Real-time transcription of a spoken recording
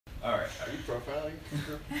Alright, are you profiling?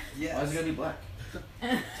 Yeah. Why is it gotta be black? It's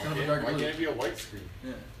kind of a dark blue. Why can't it be a white screen?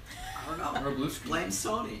 Yeah. I don't know. Or a blue screen. Blame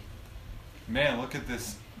Sony. Man, look at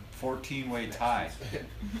this 14-way tie.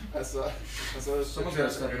 I saw Someone's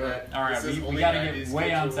gotta step it up. Alright, we gotta get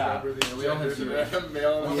way on top. Yeah, we all have to.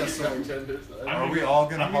 Are we all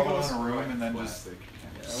gonna huddle in a room and then just...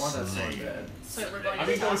 I want that so bad. So we're going I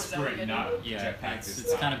to mean, go top, is that what sprint, we're not gonna do? jetpack.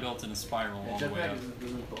 It's kind of built in a spiral all the way up.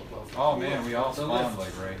 Oh man, we all spawned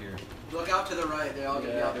like right here. Look out to the right. They're all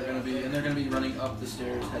gonna be out there. They're gonna be running up the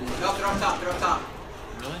stairs, heading. No, they're up top. They're up top.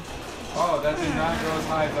 Really? Oh, that did not go as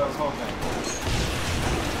high as I was hoping.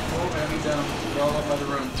 Oh, enemy down. They're all up by the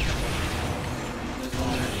room. There's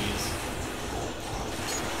one there.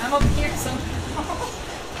 I'm up here somehow.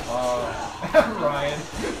 Ryan.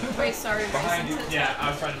 Wait, sorry. Behind you. Yeah, I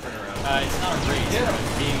was trying to turn around. It's not a race. Yeah.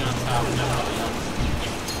 It's being on top and everybody else.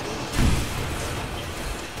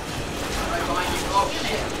 Right behind you. Oh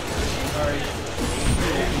shit. Sorry.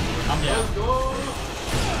 I'm down. Let's go!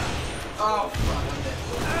 Oh fuck. I'm dead.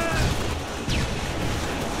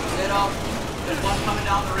 Get up. There's one coming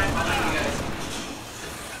down the ramp behind you guys.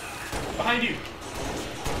 Behind you!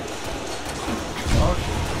 Oh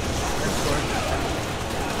shit.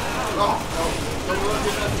 Oh, no. Don't look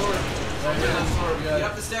at that sword. Get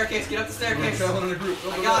up the staircase. Get up the staircase. We're traveling in a group. I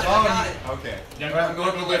got it. I got it. Okay. Yeah, I'm going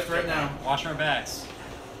up the lift right now. Watch our backs.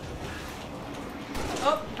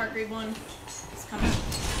 Oh, Park grade 1. It's coming.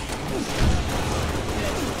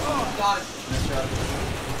 Oh, got it. Nice job.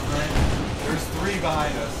 There's 3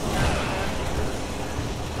 behind us.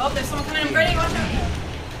 Oh, there's someone coming in. Ready? Watch out.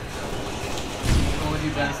 Going with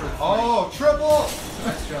you, Ben, for the fight. Oh, triple!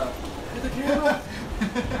 Nice job.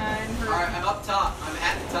 I'm hurt. Alright, I'm up top. I'm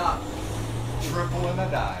at the top. Triple and a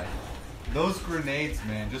die. Those grenades,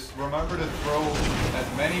 man, just remember to throw as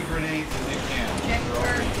many grenades as you can. Check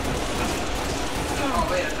her. Oh,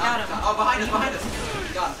 wait, I'm Got not him. Oh, behind us.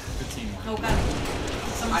 Got him. Good teamwork. Oh, got it.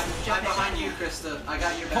 Someone's I'm behind you, Krista. I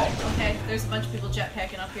got your back. Okay, there's a bunch of people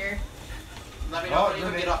jetpacking up here. Let me know when you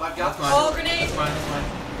can get up. I've got Oh, grenade! That's fine.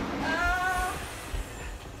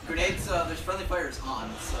 Grenades, there's friendly fires on,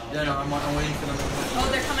 so... Yeah, no, I'm waiting for them to come. Oh,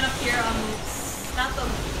 they're coming up here on not the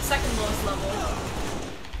second lowest level.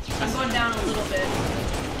 I'm going down a little bit.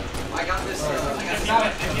 I got this. I got Stop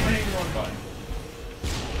it. If you hit one button.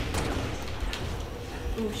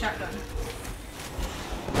 Ooh, shotgun.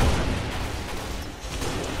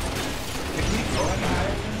 Can we go any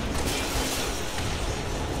higher?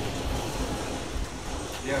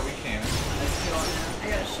 Yeah, we can. I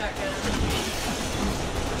got a shotgun.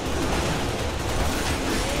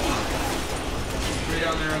 Way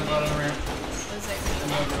down there on the bottom of the ramp. What is that?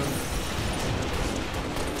 Another room.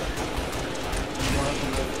 More up the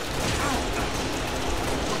lift.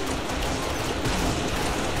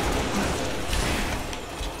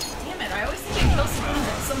 Damn it, I always think I kill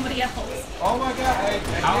somebody else. Oh my god,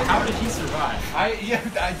 How did he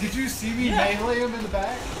survive? Did you see me melee him in the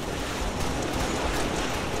back?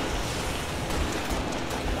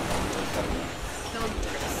 Killed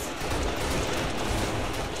Chris.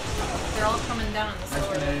 They're all coming down this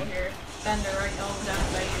lower level here. Bender right all down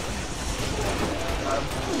by you.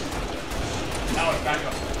 Now it's back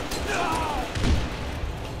up.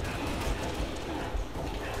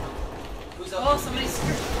 Who's up? Oh, somebody's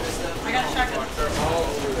screwed. I got a shotgun. They're all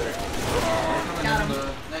over there. Got him.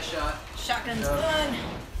 Nice shot. Shotgun's Yeah. done.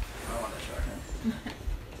 I want that shotgun.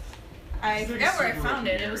 I forget where I found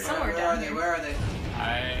it. It was somewhere Where are down they? here. Where are they?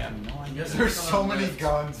 I have no idea. There's so many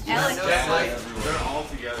guns. just Alex. scattered Yeah, everywhere. They're all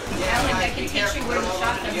together. Alec, I guys, can be teach you careful. where the They're all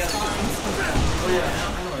shotgun together. spawns. Oh yeah, I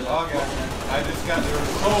know where that Oh god, I just got there.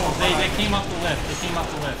 Oh, they came up the lift. They came up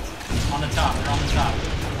the lift. On the top. They're on the top.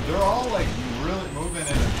 They're all like really moving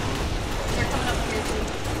in a group. They're coming up here too.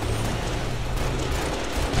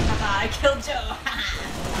 Haha, I killed Joe.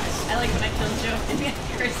 I like when I killed Joe.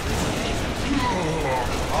 Chris is amazing.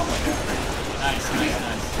 Oh my god. Nice.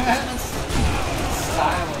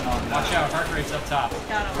 Silent on that. Watch out. Heart rate's up top.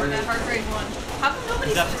 Got him. We're at heart rate 1. How come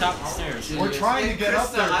nobody's He's at the top of the stairs. We're trying to get up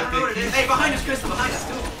Krista, there, I don't know but what they it is. keep... Hey, behind us, Krista, behind us,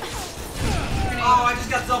 too. Grenade. Oh, I just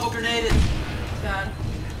got double grenaded. God.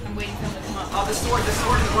 I'm waiting for him to come up. Oh, the sword is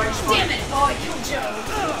right short. Damn it! Oh, I killed Joe.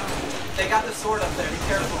 They got the sword up there, be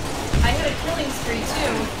careful. I had a killing spree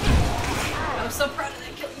too. I was so proud of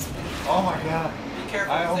that killing spree. Oh my god. Be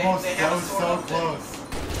careful. I almost they have a was sword so up there. close.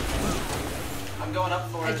 I'm going up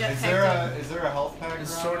for I it. jet- Is there a health pack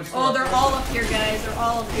It's around? sword. Oh, they're all up here, guys. They're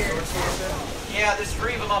all up here. Yeah, there's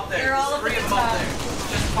 3 of them up there. They're all up There's 3 at of the them up top.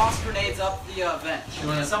 there. Just toss grenades up the vent. You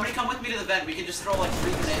wanna- Somebody come with me to the vent. We can just throw like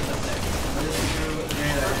 3 grenades up there.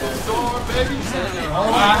 Door, baby. Oh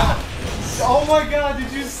my god. Oh my god,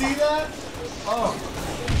 did you see that? Oh.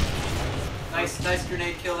 Nice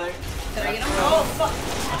grenade kill there. Did I get him? Oh, fuck.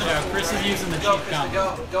 Watch out, Chris is using the Go, cheap Krista,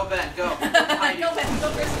 combo. go, Ben, go. Go, Ben. Go,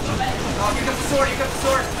 Chris. Go, Ben. Oh, here comes the sword, here comes the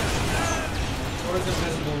sword. Sword's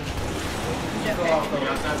invisible. Jetpack. Go off, We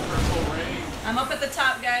got that purple rain. I'm up at the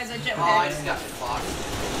top, guys. I Oh, I jetpack. just got fucked.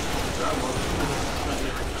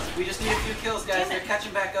 We just need a few kills, guys. They're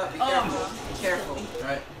catching back up. Be careful. Be careful.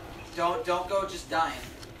 Alright. Don't go just dying.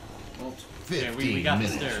 Yeah, we got the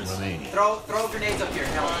stairs. Throw grenades up here.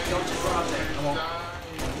 No, don't just run up there.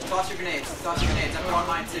 Toss your grenades. Toss your grenades. I'm throwing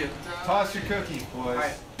mine too. Toss your cookie, boys.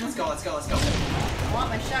 Alright, let's go. I want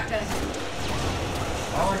my shotgun.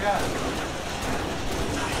 Oh my god.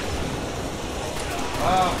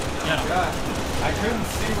 Oh Yeah. god. I couldn't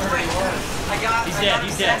see where he was. I got He's dead,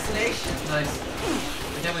 he's dead. assassination. Nice.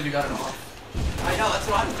 I can't believe you got it off. I know, that's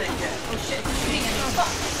what I'm thinking. Oh shit, it's shooting at me. Fuck.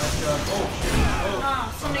 Nice job. Oh, shit. Oh,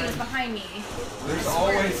 somebody was behind me. There's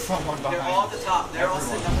always someone behind. They're all at the top. They're all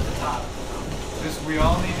sitting up at the top. Just we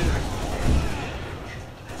all need to.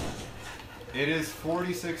 It is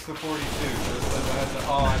 46 to 42.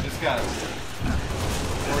 Oh, I just got it.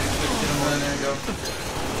 46 Get to him in there, go.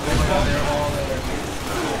 There's one They're all there.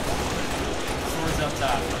 Swords up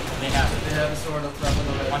top. They have it. They have a sword up top of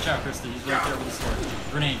the red. Watch out, Krista. He's right there with the sword.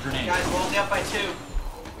 Grenade. Guys, we're only up by 2.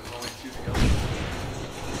 There's only 2 to go.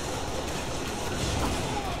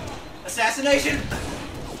 Assassination!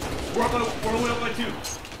 We're only up by 2.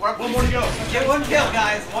 We're up One more to go. Get 1 kill,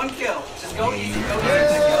 guys. 1 kill. Just go easy. Go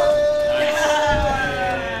easy. 1 kill.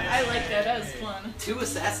 I like that. That was fun. 2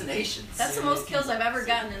 assassinations. That's the most kills I've ever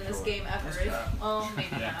gotten in this game ever. Oh, maybe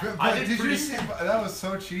not. But I did did you pretty- see? That was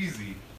so cheesy.